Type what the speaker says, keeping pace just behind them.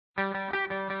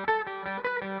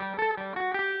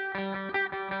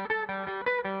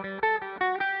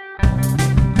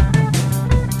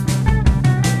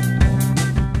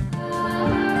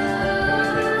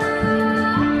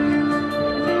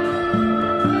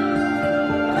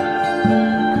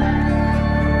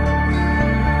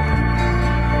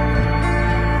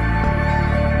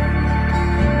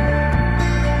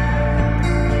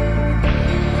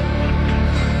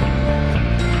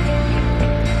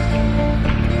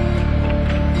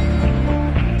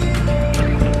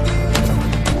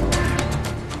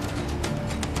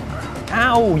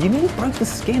Ow, you nearly broke the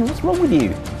skin. What's wrong with you?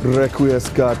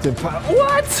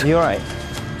 What? You alright?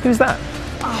 Who's that?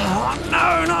 Oh,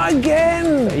 no, not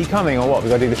again! Are you coming or what? We've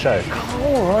got to do the show.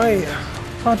 Alright.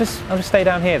 I'll just stay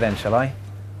down here then, shall I?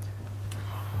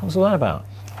 What's all that about?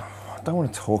 I don't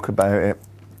want to talk about it.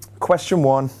 Question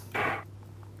 1.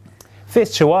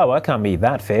 Fierce Chihuahua can't be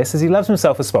that fierce as he loves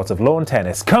himself a spot of lawn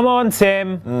tennis. Come on,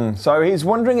 Tim! So he's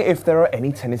wondering if there are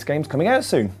any tennis games coming out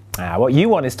soon. What you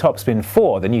want is Topspin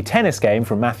 4, the new tennis game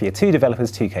from Mafia 2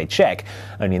 developers 2K Czech.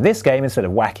 Only in this game, instead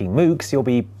of whacking mooks, you'll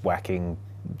be whacking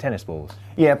tennis balls.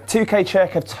 Yeah, 2K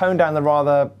Czech have toned down the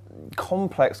rather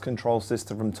complex control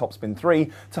system from Topspin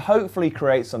 3 to hopefully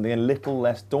create something a little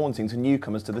less daunting to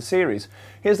newcomers to the series.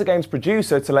 Here's the game's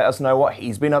producer to let us know what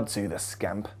he's been up to, the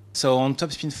scamp. So on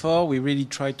Topspin 4, we really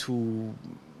try to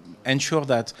ensure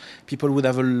that people would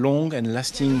have a long and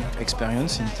lasting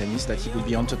experience in tennis, that it will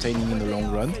be entertaining in the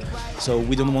long run. So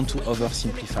we don't want to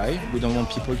oversimplify. We don't want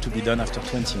people to be done after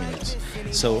 20 minutes.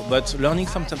 But learning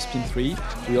from Topspin 3,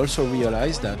 we also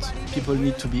realize that people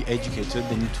need to be educated.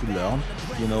 They need to learn,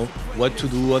 what to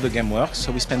do, how the game works.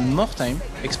 So we spend more time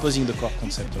exposing the core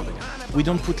concept of the game. We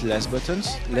don't put less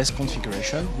buttons, less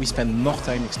configuration. We spend more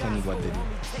time explaining what they do.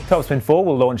 Topspin 4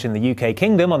 will launch in the UK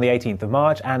Kingdom on the 18th of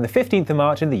March and the 15th of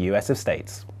March in the US of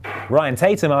States. Ryan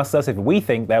Tatum asked us if we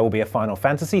think there will be a Final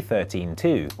Fantasy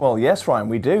 13-2. Well, yes, Ryan,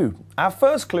 we do. Our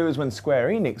first clue is when Square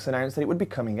Enix announced that it would be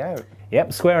coming out.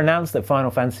 Yep, Square announced that Final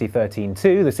Fantasy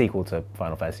 13-2, the sequel to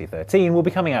Final Fantasy 13, will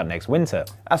be coming out next winter.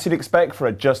 As you'd expect for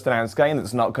a just-announced game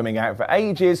that's not coming out for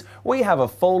ages, we have a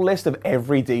full list of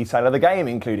every detail of the game,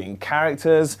 including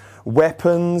characters,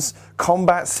 weapons,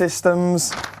 combat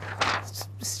systems.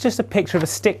 It's just a picture of a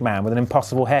stick man with an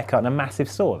impossible haircut and a massive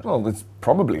sword. Well, that's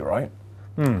probably right.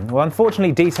 Well,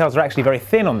 unfortunately, details are actually very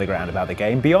thin on the ground about the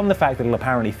game, beyond the fact that it'll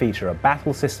apparently feature a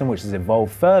battle system which has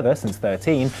evolved further since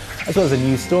 13, as well as a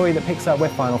new story that picks up where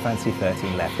Final Fantasy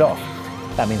 13 left off.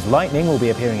 That means Lightning will be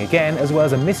appearing again, as well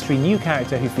as a mystery new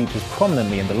character who features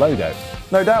prominently in the logo.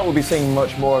 No doubt we'll be seeing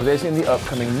much more of this in the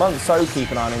upcoming months, so keep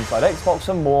an eye on Inside Xbox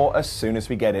for more as soon as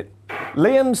we get it.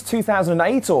 Liam's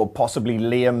 2008, or possibly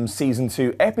Liam's Season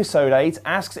 2 Episode 8,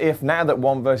 asks if now that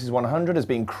 1 vs 100 has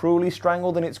been cruelly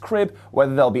strangled in its crib,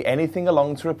 whether there'll be anything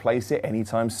along to replace it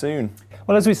anytime soon.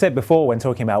 Well, as we said before when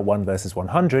talking about 1 vs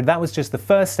 100, that was just the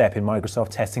first step in Microsoft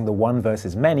testing the 1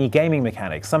 vs many gaming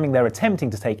mechanics, something they're attempting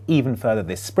to take even further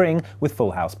this spring with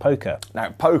Full House Poker.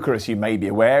 Now, poker, as you may be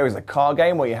aware, is a card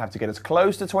game where you have to get as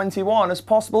close to 21 as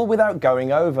possible without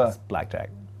going over. It's blackjack.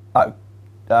 Oh,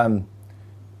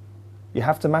 you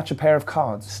have to match a pair of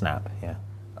cards. Snap, yeah.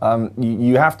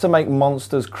 You have to make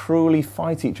monsters cruelly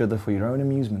fight each other for your own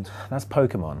amusement. That's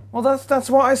Pokemon. Well, that's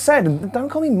what I said. Don't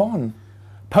call me Mon.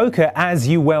 Poker, as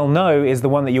you well know, is the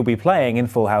one that you'll be playing in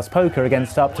Full House Poker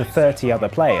against up to 30 other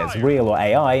players, real or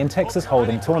AI, in Texas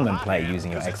Hold'em tournament play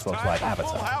using your Xbox Live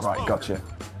avatar. Right, gotcha.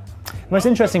 The most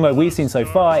interesting mode we've seen so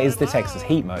far is the Texas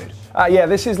Heat mode. Yeah,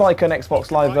 this is like an Xbox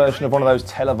Live version of one of those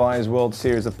televised World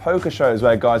Series of Poker shows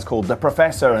where guys called The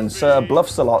Professor and Sir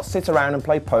Bluffs-a-Lot sit around and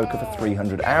play poker for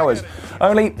 300 hours.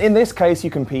 Only, in this case, you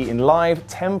compete in live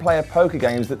 10-player poker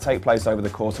games that take place over the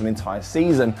course of an entire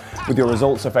season, with your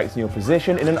results affecting your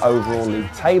position in an overall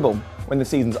league table. When the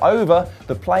season's over,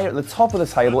 the player at the top of the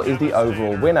table is the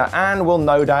overall winner and will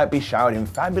no doubt be showered in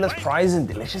fabulous prizes and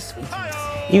delicious sweeties.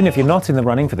 Even if you're not in the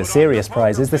running for the serious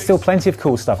prizes, there's still plenty of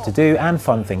cool stuff to do and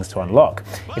fun things to unlock.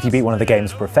 If you beat one of the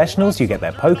game's professionals, you get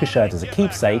their poker shirt as a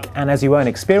keepsake, and as you earn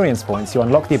experience points, you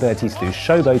unlock the ability to do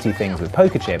showboaty things with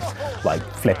poker chips, like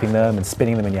flipping them and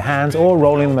spinning them in your hands, or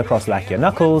rolling them across lacquer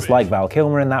knuckles, like Val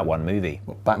Kilmer in that one movie.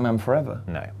 What, Batman Forever?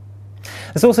 No.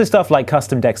 There's also stuff like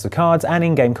custom decks of cards and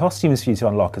in-game costumes for you to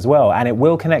unlock as well, and it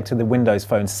will connect to the Windows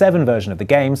Phone 7 version of the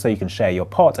game so you can share your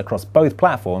pot across both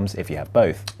platforms if you have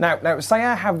both. Now say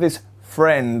I have this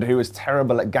friend who was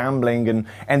terrible at gambling and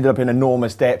ended up in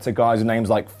enormous debt to guys with names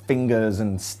like Fingers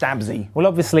and Stabsy. Well,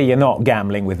 obviously you're not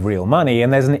gambling with real money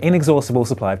and there's an inexhaustible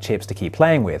supply of chips to keep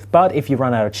playing with, but if you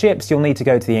run out of chips you'll need to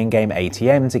go to the in-game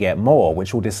ATM to get more,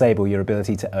 which will disable your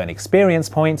ability to earn experience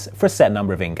points for a set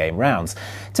number of in-game rounds,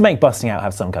 to make busting out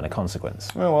have some kind of consequence.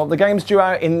 Oh, well, the game's due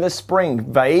out in the spring.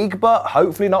 Vague, but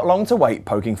hopefully not long to wait,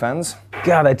 poking fans.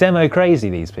 God, they're demo crazy,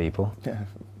 these people. Yeah,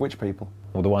 which people?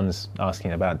 Well, the ones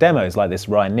asking about demos, like this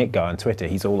Ryan Nick guy on Twitter,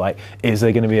 he's all like, is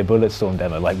there going to be a Bulletstorm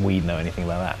demo? Like we'd know anything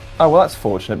about that. Oh, well, that's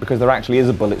fortunate, because there actually is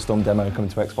a Bulletstorm demo coming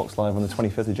to Xbox Live on the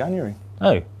 25th of January.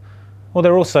 Oh. Well,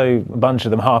 there are also a bunch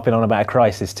of them harping on about a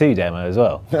Crysis 2 demo as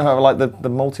well. Like the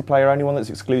multiplayer only one that's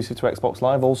exclusive to Xbox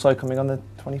Live, also coming on the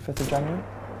 25th of January.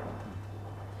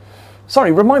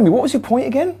 Sorry, remind me, what was your point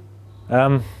again?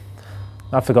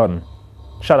 I've forgotten.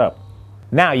 Shut up.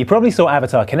 Now, you probably saw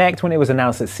Avatar Connect when it was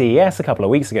announced at CES a couple of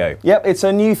weeks ago. Yep, it's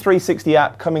a new 360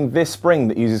 app coming this spring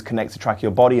that uses Connect to track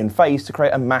your body and face to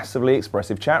create a massively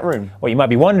expressive chat room. What you might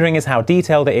be wondering is how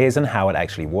detailed it is and how it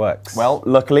actually works. Well,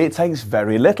 luckily it takes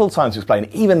very little time to explain,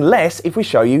 even less if we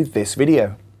show you this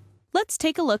video. Let's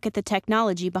take a look at the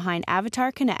technology behind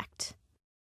Avatar Connect.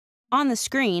 On the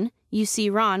screen, you see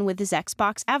Ron with his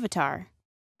Xbox avatar.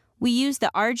 We use the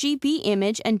RGB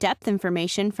image and depth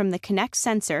information from the Kinect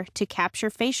sensor to capture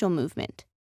facial movement.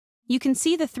 You can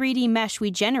see the 3D mesh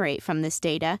we generate from this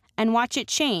data and watch it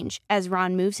change as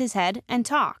Ron moves his head and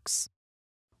talks.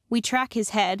 We track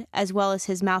his head as well as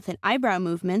his mouth and eyebrow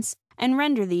movements and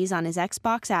render these on his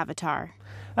Xbox avatar.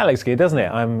 That looks good, doesn't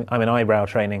it? I'm in eyebrow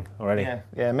training already.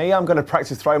 Yeah, me, I'm going to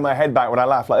practice throwing my head back when I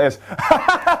laugh like this.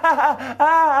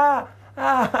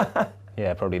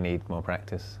 Yeah, probably need more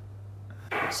practice.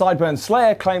 Sideburn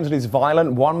Slayer claims that his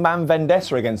violent one-man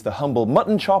vendetta against the humble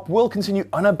mutton chop will continue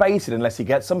unabated unless he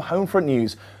gets some Homefront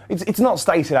news. It's not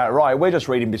stated outright, we're just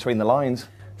reading between the lines.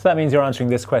 So that means you're answering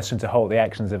this question to halt the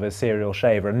actions of a serial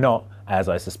shaver and not, as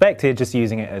I suspected, just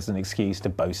using it as an excuse to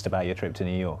boast about your trip to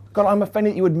New York. God, I'm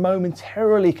offended you would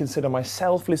momentarily consider my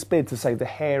selfless bid to save the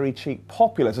hairy-cheeked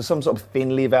populace as some sort of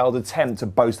thinly veiled attempt to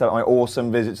boast about my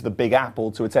awesome visit to the Big Apple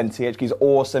to attend THQ's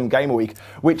awesome Gamer Week,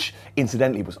 which,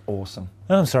 incidentally, was awesome.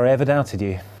 Oh, I'm sorry I ever doubted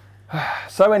you.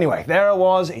 So anyway, there I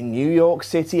was in New York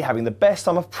City, having the best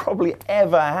time I've probably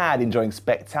ever had, enjoying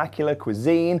spectacular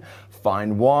cuisine,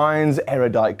 fine wines,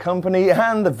 erudite company,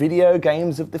 and the video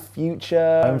games of the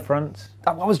future. Homefront?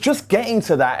 I was just getting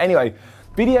to that. Anyway,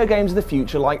 video games of the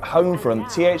future like Homefront,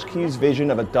 THQ's vision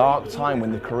of a dark time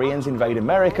when the Koreans invade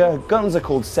America, guns are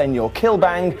called Senor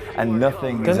Killbang, and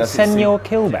nothing is as it seems. Senor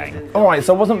Killbang? Alright,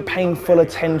 so I wasn't paying full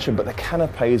attention, but the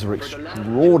canapes were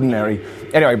extraordinary.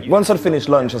 Anyway, once I'd finished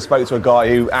lunch, I spoke to a guy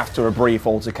who, after a brief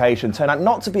altercation, turned out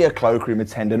not to be a cloakroom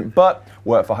attendant, but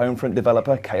worked for Homefront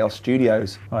developer Chaos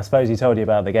Studios. Well, I suppose he told you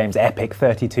about the game's epic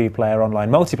 32-player online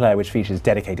multiplayer, which features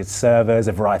dedicated servers,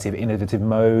 a variety of innovative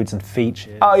modes and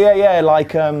features. Oh, yeah,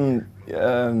 like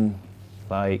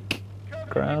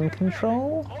ground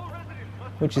control?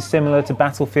 Which is similar to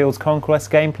Battlefield's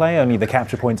Conquest gameplay, only the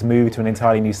capture points move to an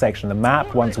entirely new section of the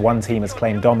map once one team has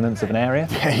claimed dominance of an area.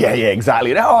 Yeah,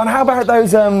 exactly. Oh, and how about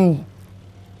those,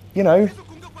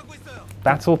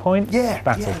 Battle points? Yeah.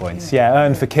 Battle points, yeah.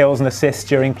 Earned for kills and assists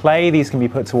during play. These can be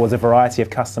put towards a variety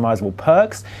of customizable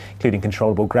perks, including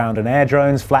controllable ground and air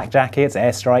drones, flak jackets,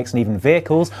 airstrikes, and even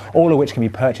vehicles, all of which can be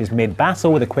purchased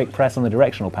mid-battle with a quick press on the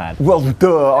directional pad. Well,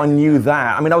 duh, I knew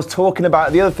that. I mean, I was talking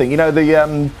about the other thing,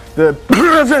 the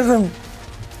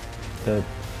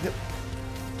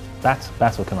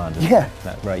Battle commanders. Yeah.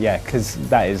 Right, yeah, because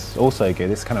that is also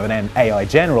good. It's kind of an AI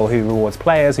general who rewards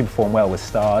players who perform well with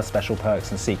stars, special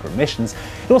perks, and secret missions.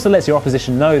 It also lets your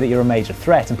opposition know that you're a major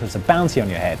threat and puts a bounty on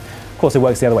your head. Of course, it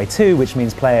works the other way too, which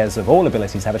means players of all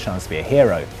abilities have a chance to be a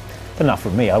hero. But enough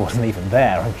from me, I wasn't even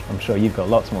there. I'm sure you've got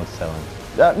lots more to tell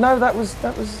them. No, that was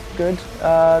good.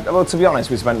 Well, to be honest,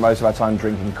 we spent most of our time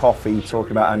drinking coffee,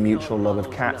 talking about our mutual love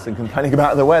of cats, and complaining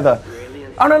about the weather.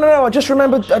 Oh no! I just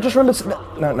remembered.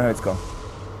 No, it's gone.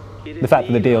 The fact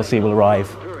that the DLC will arrive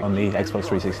on the Xbox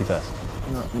 360 first.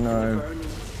 No.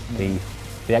 The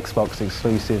Xbox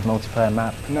exclusive multiplayer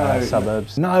map.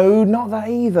 Suburbs. No, not that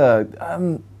either.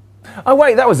 Oh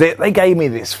wait, that was it. They gave me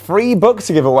this free book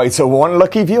to give away to one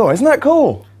lucky viewer. Isn't that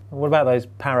cool? What about those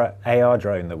Parrot AR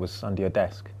drone that was under your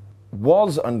desk?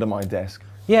 Was under my desk.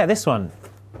 Yeah, this one.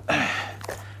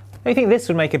 Do you think this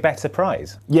would make a better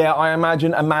prize? Yeah, I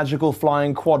imagine a magical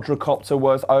flying quadricopter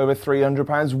worth over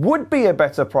 £300 would be a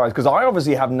better prize, because I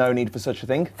obviously have no need for such a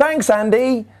thing. Thanks,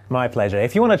 Andy! My pleasure.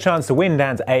 If you want a chance to win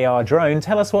Dan's AR drone,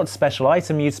 tell us what special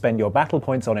item you'd spend your battle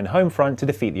points on in Homefront to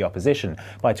defeat the opposition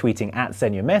by tweeting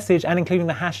 @SentUAMessage and including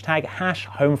the hashtag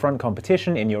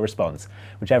 #HomefrontCompetition in your response.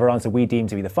 Whichever answer we deem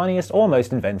to be the funniest or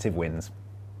most inventive wins.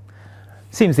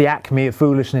 Seems the acme of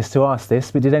foolishness to ask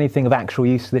this, but did anything of actual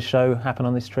use to this show happen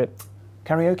on this trip?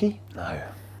 Karaoke?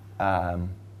 No.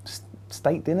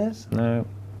 Steak dinners? No.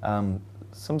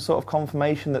 Some sort of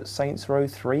confirmation that Saints Row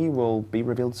 3 will be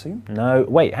revealed soon? No.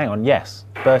 Wait, hang on, yes.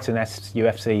 Burton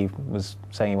UFC was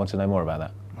saying he wanted to know more about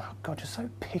that. Oh God, you're so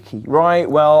picky. Right,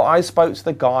 well, I spoke to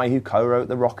the guy who co-wrote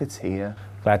The Rocketeer.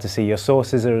 Glad to see your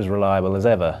sources are as reliable as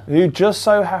ever. Who just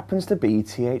so happens to be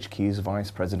THQ's Vice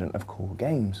President of Core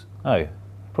Games. Oh,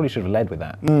 probably should have led with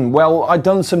that. Well, I'd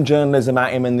done some journalism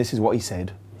at him and this is what he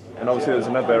said. And obviously there's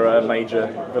another major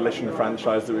Volition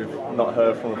franchise that we've not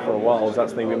heard from for a while. Is that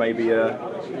something we may be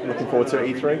looking forward to at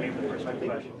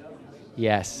E3?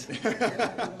 Yes.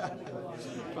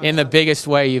 In the biggest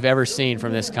way you've ever seen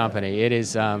from this company. It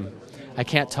is, I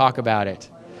can't talk about it.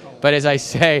 But as I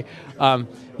say,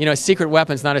 you know, a secret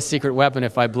weapon's not a secret weapon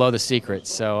if I blow the secret.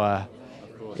 So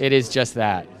it is just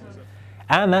that.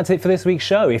 And that's it for this week's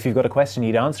show. If you've got a question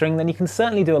you need answering, then you can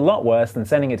certainly do a lot worse than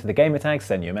sending it to the gamertag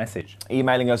Sent You a Message.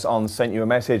 Emailing us on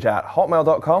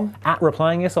sentyouamessage@hotmail.com. At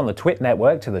replying us on the Twit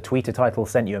network to the Twitter title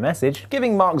Sent You a Message.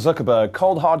 Giving Mark Zuckerberg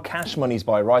cold hard cash monies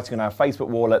by writing on our Facebook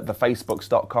wall at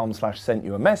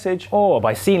thefacebooks.com/sentyouamessage. Or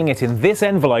by sealing it in this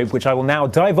envelope, which I will now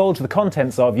divulge the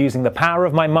contents of using the power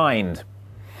of my mind.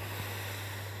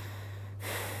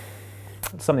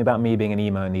 Something about me being an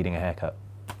emo and needing a haircut.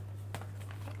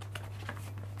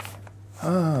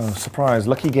 Oh, surprise.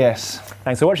 Lucky guess.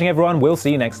 Thanks for watching, everyone. We'll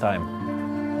see you next time.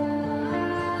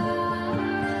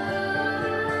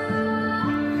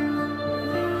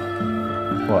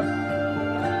 What?